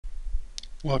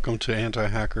Welcome to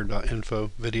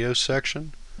antihacker.info video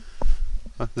section.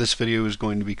 This video is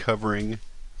going to be covering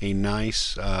a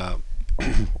nice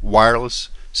wireless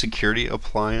security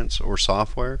appliance or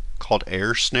software called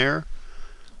Snare.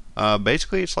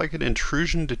 Basically, it's like an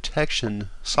intrusion detection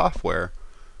software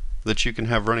that you can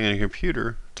have running on your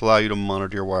computer to allow you to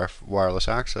monitor your wireless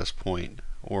access point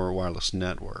or wireless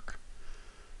network.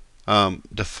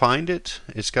 To find it,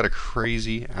 it's got a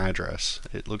crazy address.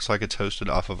 It looks like it's hosted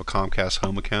off of a Comcast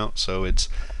home account, so it's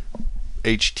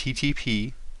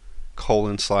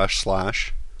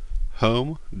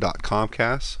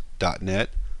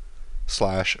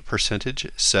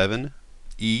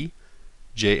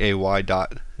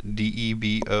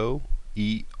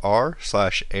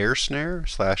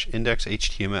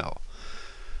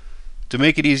To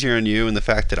make it easier on you, and the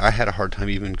fact that I had a hard time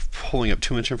even pulling up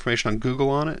too much information on Google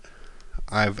on it,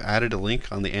 I've added a link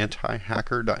on the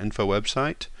antihacker.info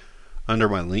website under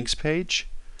my links page.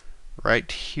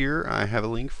 Right here I have a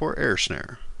link for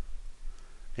Snare.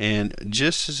 And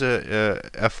just as a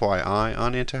FYI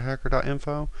on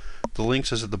antihacker.info, the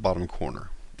links is at the bottom corner.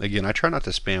 Again, I try not to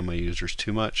spam my users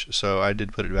too much, so I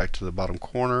did put it back to the bottom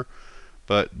corner,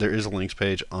 but there is a links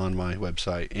page on my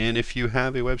website. And if you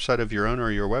have a website of your own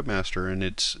or you're a webmaster and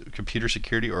it's computer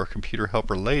security or computer help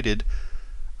related,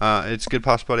 it's a good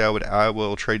possibility I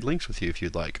will trade links with you if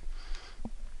you'd like.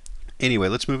 Anyway,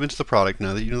 let's move into the product.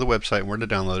 Now that you know the website and where to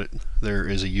download it, there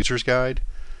is a user's guide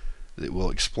that will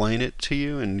explain it to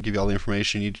you and give you all the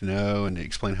information you need to know and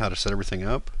explain how to set everything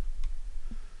up.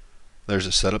 There's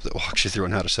a setup that walks you through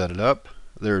on how to set it up.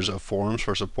 There's a forums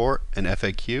for support, an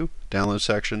FAQ, download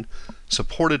section,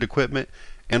 supported equipment,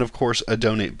 and of course a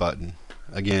donate button.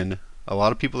 Again, a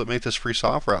lot of people that make this free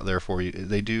software out there for you,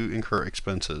 they do incur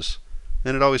expenses,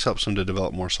 and it always helps them to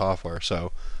develop more software.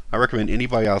 So I recommend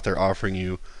anybody out there offering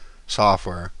you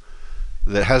software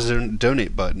that has a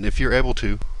donate button, if you're able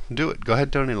to, do it. Go ahead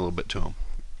and donate a little bit to them.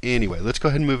 Anyway, let's go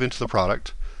ahead and move into the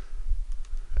product,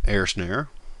 Snare.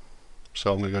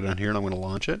 So I'm going to go down here and I'm going to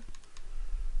launch it.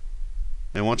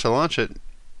 And once I launch it,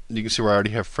 you can see where I already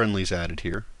have friendlies added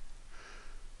here.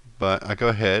 But I go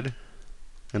ahead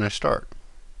and I start.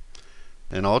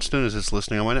 And all it's doing is it's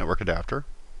listening on my network adapter.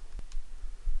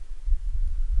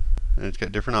 And it's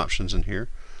got different options in here.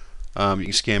 You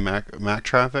can scan MAC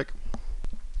traffic,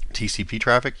 TCP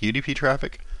traffic, UDP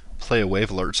traffic, play a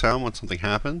wave alert sound when something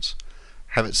happens,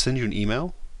 have it send you an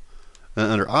email.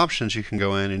 And under options, you can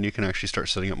go in and you can actually start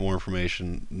setting up more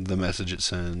information, the message it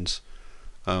sends,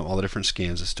 all the different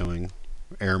scans it's doing,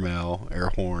 airmail, air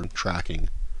horn, tracking.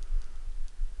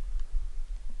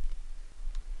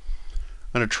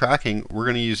 Under tracking, we're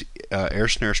going to use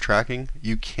Snare's tracking.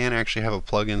 You can actually have a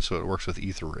plugin so it works with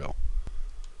Ethereal.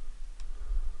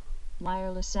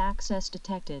 Wireless access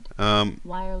detected.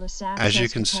 Wireless access as you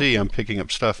can detected. see, I'm picking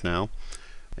up stuff now,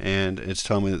 and it's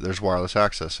telling me that there's wireless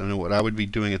access. And what I would be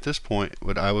doing at this point,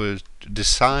 I would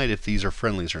decide if these are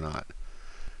friendlies or not.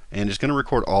 And it's going to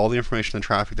record all the information and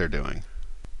traffic they're doing.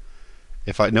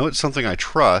 If I know it's something I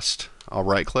trust, I'll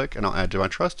right-click and I'll add to my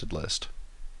trusted list.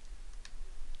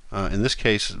 In this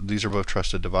case, these are both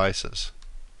trusted devices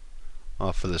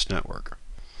for this network.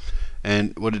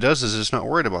 And what it does is it's not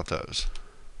worried about those.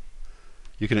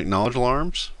 You can acknowledge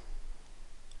alarms,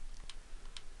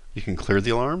 you can clear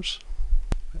the alarms,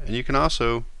 and you can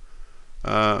also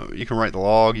you can write the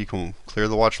log, you can clear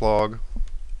the watch log.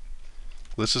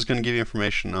 This is going to give you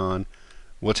information on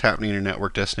what's happening in your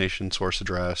network, destination, source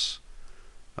address,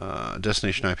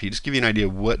 destination IP. Just give you an idea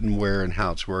of what and where and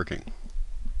how it's working.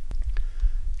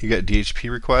 You got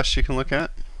DHCP requests you can look at.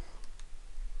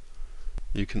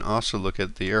 You can also look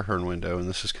at the air horn window, and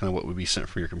this is kind of what would be sent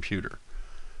from your computer.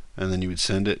 And then you would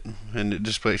send it, and it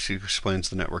just basically explains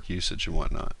the network usage and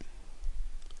whatnot.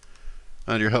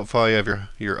 Under your help file, you have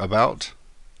your about,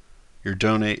 your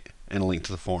donate, and a link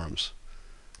to the forums.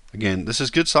 Again, this is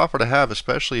good software to have,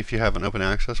 especially if you have an open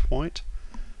access point.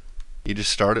 You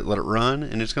just start it, let it run,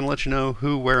 and it's going to let you know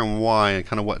who, where, and why, and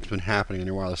kind of what's been happening on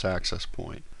your wireless access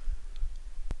point.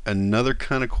 Another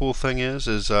kind of cool thing is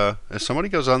if somebody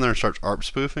goes on there and starts ARP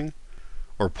spoofing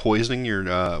or poisoning your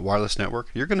wireless network,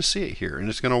 you're going to see it here, and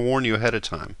it's going to warn you ahead of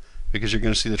time because you're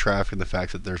going to see the traffic and the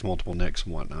fact that there's multiple NICs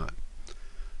and whatnot.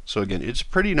 So again, it's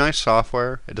pretty nice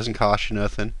software. It doesn't cost you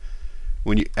nothing.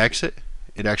 When you exit,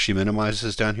 it actually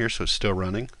minimizes down here, so it's still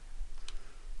running.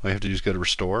 All you have to do is go to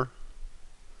restore.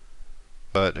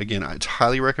 But again, it's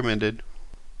highly recommended.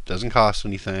 Doesn't cost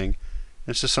anything.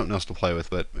 It's just something else to play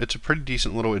with, but it's a pretty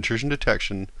decent little intrusion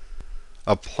detection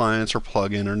appliance or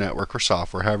plugin or network or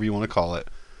software, however you want to call it,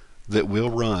 that will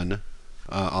run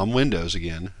on Windows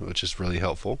again, which is really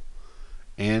helpful,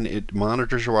 and it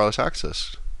monitors your wireless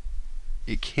access.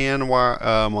 It can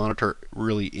monitor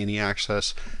really any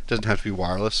access. It doesn't have to be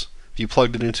wireless. If you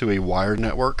plugged it into a wired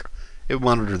network, it would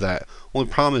monitor that. Only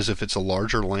problem is if it's a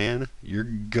larger LAN, you're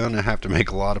gonna have to make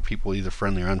a lot of people either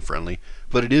friendly or unfriendly.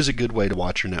 But it is a good way to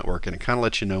watch your network, and it kind of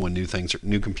lets you know when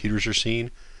new computers are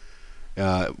seen,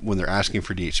 when they're asking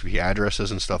for DHCP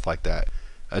addresses and stuff like that.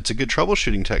 It's a good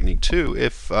troubleshooting technique too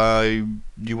if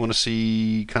you want to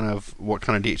see kind of what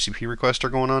kind of DHCP requests are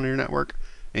going on in your network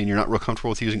and you're not real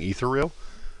comfortable with using Etherrail.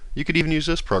 You could even use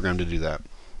this program to do that.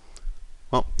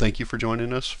 Well, thank you for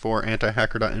joining us for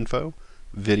antihacker.info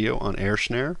video on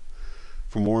Snare.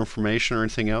 For more information or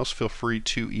anything else, feel free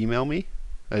to email me.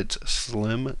 It's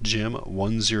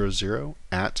slimjim100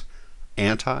 at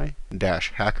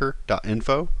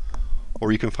anti-hacker.info.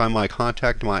 Or you can find my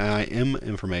contact, my IM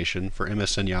information for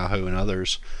MSN, Yahoo, and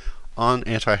others on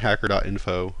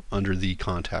antihacker.info under the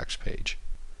contacts page.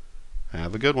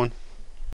 Have a good one.